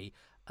actually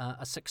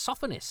a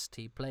saxophonist.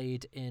 He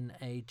played in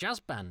a jazz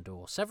band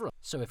or several.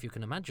 So if you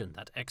can imagine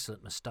that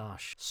excellent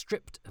moustache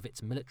stripped of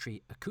its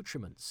military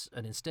accoutrements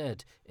and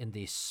instead in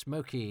the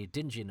smoky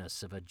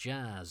dinginess of a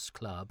jazz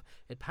club,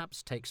 it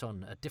perhaps takes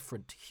on a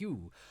different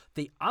hue.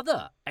 The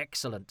other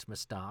excellent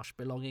moustache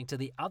belonging to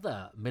the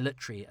other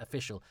military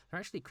official, they're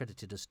actually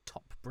credited as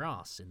top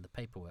brass in the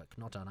paperwork,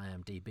 not on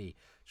IMDb,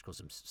 which calls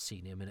him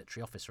senior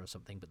military officer or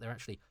something, but they're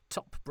actually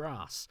top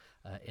brass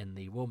in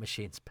the War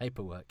Machine's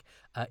paperwork,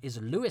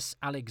 is Louis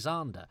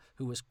Alexander,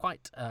 who was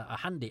quite a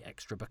handy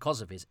extra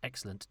because of his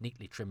excellent,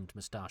 neatly trimmed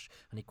moustache,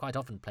 and he quite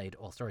often played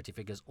authority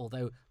figures,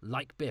 although,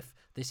 like Biff,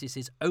 this is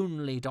his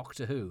only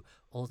Doctor Who,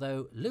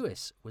 although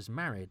Louis was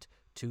married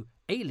to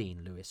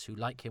Aileen Lewis, who,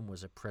 like him,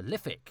 was a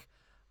prolific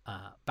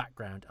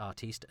background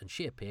artiste, and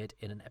she appeared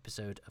in an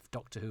episode of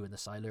Doctor Who and the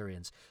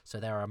Silurians. So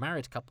they are a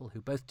married couple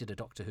who both did a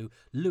Doctor Who.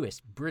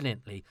 Lewis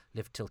brilliantly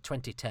lived till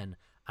 2010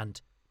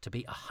 and to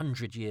be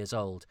 100 years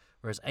old,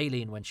 whereas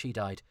Aileen, when she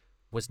died,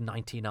 was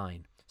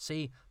 99.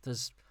 See,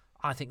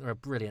 I think there are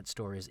brilliant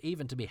stories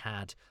even to be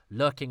had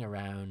lurking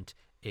around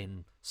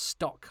in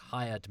stock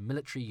hired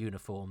military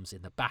uniforms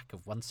in the back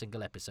of one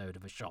single episode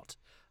of a shot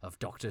of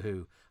Doctor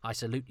Who. I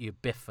salute you,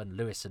 Biff and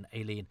Lewis and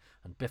Aileen,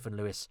 and Biff and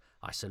Lewis,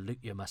 I salute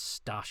your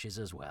moustaches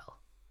as well.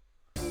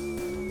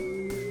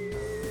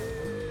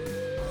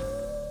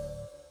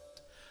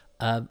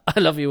 I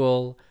love you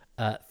all.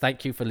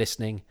 Thank you for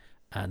listening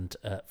and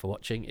for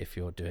watching, if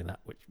you're doing that,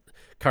 which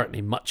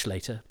currently much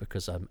later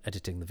because I'm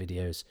editing the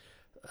videos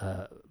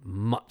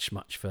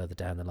much further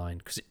down the line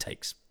because it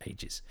takes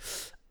ages.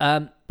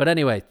 But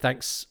anyway,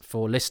 thanks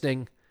for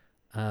listening.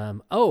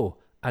 And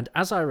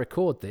as I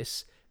record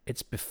this,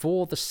 it's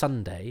before the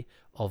Sunday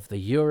of the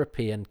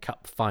European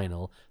Cup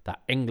final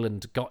that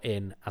England got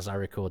in, as I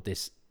record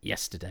this,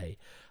 yesterday.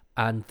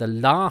 And the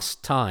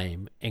last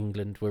time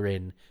England were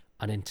in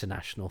an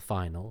international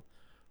final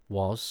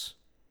was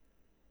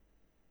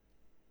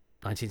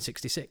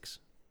 1966,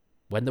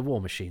 when the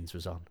War Machines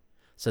was on.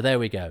 So there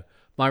we go.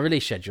 My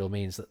release schedule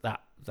means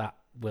that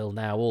will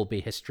now all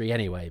be history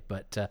anyway,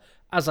 but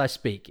as I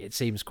speak, it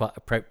seems quite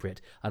appropriate,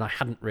 and I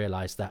hadn't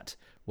realised that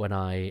when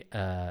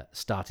I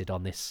started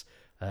on this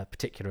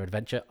particular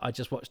adventure. I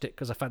just watched it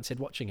because I fancied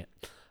watching it.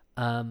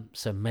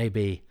 So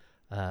maybe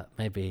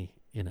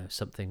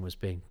something was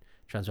being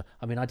transferred.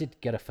 I mean, I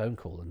did get a phone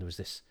call, and there was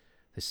this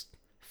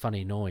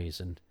funny noise,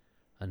 and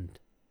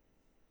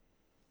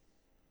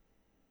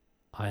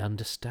I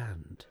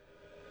understand.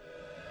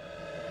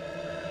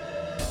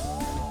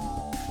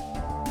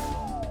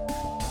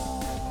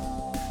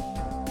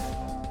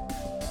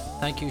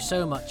 Thank you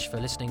so much for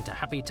listening to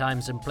Happy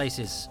Times and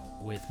Places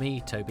with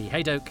me, Toby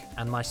Haydock,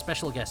 and my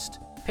special guest,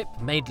 Pip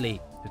Madeley,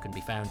 who can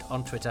be found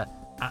on Twitter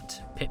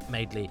 @Pip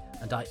Madeley,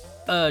 and I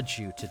urge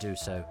you to do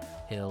so.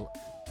 He'll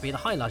be the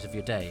highlight of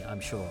your day,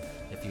 I'm sure,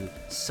 if you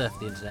surf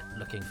the internet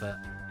looking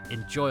for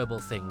enjoyable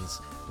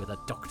things with a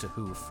Doctor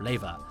Who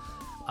flavour.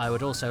 I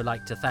would also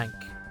like to thank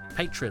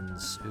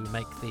patrons who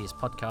make these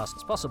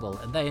podcasts possible,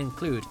 and they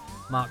include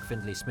Mark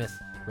Findlay-Smith,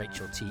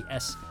 Rachel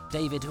T.S.,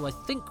 David, who I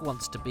think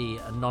wants to be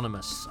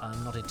anonymous.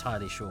 I'm not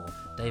entirely sure.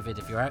 David,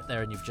 if you're out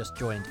there and you've just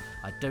joined,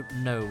 I don't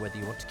know whether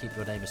you want to keep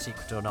your name a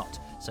secret or not.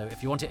 So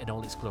if you want it in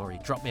all its glory,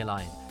 drop me a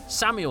line.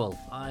 Samuel,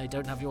 I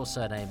don't have your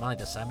surname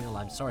either, Samuel.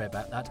 I'm sorry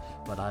about that,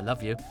 but I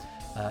love you.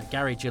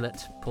 Gary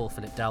Gillett, Paul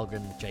Philip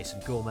Dahlgren,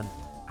 Jason Gorman,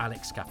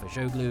 Alex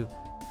Kafajoglu,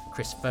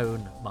 Chris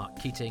Phone, Mark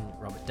Keating,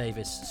 Robert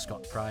Davis,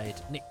 Scott Pride,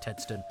 Nick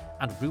Tedston,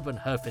 and Ruben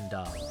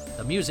Herfindahl.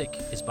 The music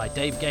is by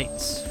Dave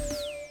Gates.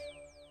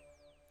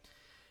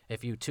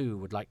 If you too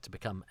would like to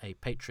become a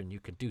patron, you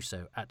can do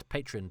so at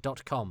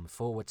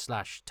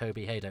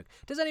patreon.com/Toby Haydock.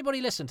 Does anybody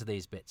listen to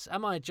these bits?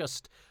 Am I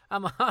just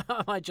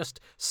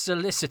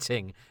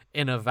soliciting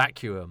in a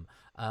vacuum?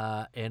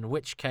 In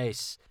which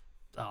case,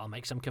 I'll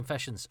make some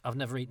confessions. I've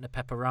never eaten a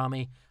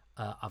pepperami.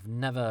 I've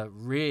never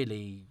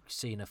really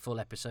seen a full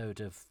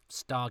episode of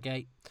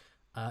Stargate.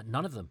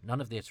 None of them. None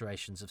of the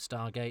iterations of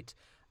Stargate.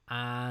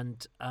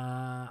 And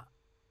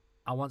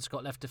I once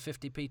got left a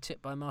 50p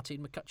tip by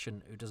Martine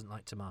McCutcheon, who doesn't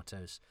like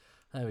tomatoes.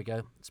 There we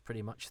go. It's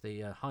pretty much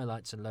the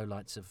highlights and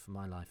lowlights of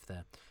my life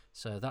there.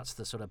 So that's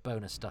the sort of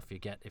bonus stuff you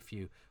get if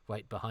you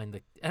wait behind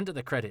the end of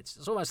the credits.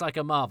 It's almost like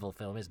a Marvel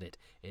film, isn't it?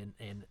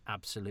 In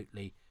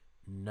absolutely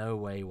no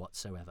way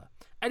whatsoever.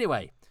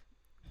 Anyway,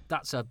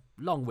 that's a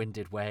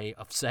long-winded way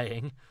of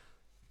saying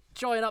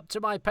join up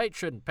to my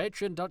Patreon,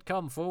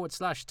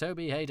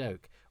 patreon.com/Toby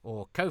Haydock,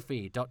 or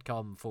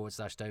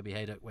kofi.com/Toby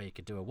Haydock, where you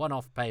can do a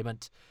one-off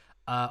payment.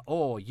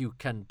 Or you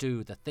can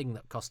do the thing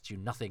that costs you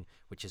nothing,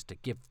 which is to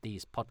give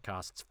these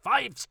podcasts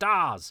 5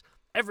 stars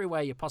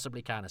everywhere you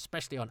possibly can,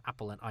 especially on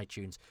Apple and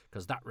iTunes,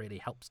 because that really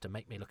helps to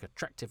make me look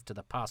attractive to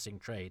the passing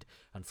trade.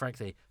 And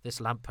frankly, this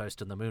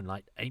lamppost and the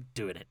moonlight ain't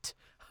doing it.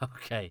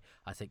 Okay,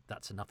 I think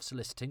that's enough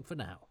soliciting for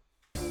now.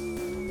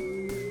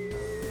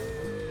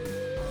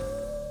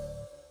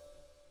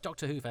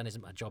 Doctor Who fan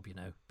isn't my job, you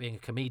know. Being a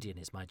comedian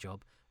is my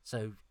job.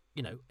 So,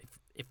 you know,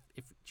 if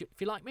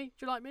you like me,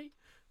 do you like me?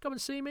 Come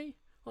and see me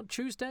on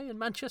Tuesday in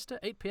Manchester,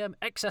 8 p.m,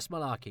 XS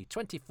Malarkey,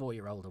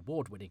 24-year-old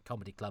award-winning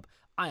comedy club.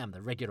 I am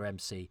the regular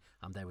MC.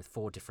 I'm there with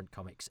 4 different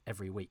comics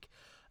every week.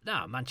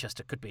 Now,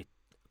 Manchester could be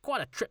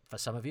quite a trip for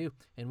some of you,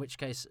 in which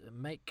case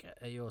make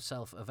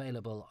yourself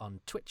available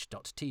on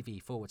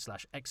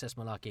twitch.tv/XS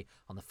Malarkey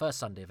on the first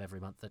Sunday of every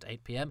month at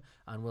 8 p.m,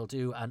 and we'll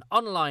do an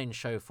online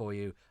show for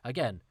you,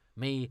 again,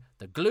 Me,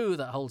 the glue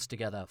that holds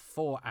together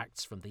 4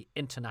 acts from the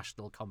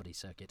international comedy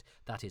circuit.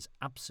 That is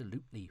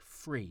absolutely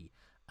free,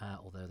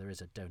 although there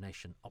is a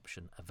donation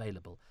option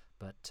available.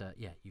 But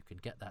yeah, you can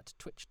get that at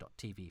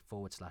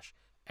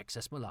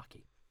twitch.tv/excess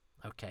malarkey.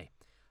 Okay,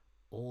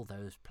 all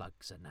those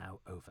plugs are now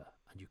over,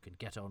 and you can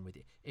get on with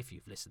it if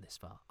you've listened this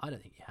far. I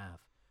don't think you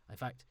have. In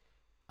fact,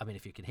 I mean,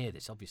 if you can hear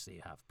this, obviously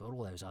you have, but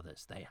all those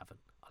others, they haven't.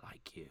 I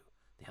like you.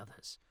 The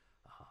others,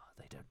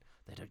 they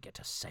don't get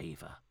to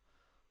savour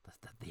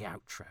the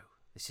outro.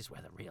 This is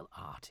where the real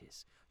art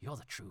is. You're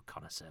the true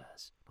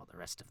connoisseurs, not the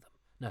rest of them.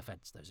 No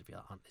offence, those of you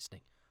that aren't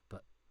listening,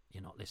 but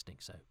you're not listening,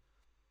 so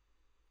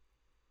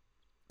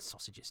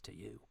sausages to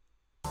you.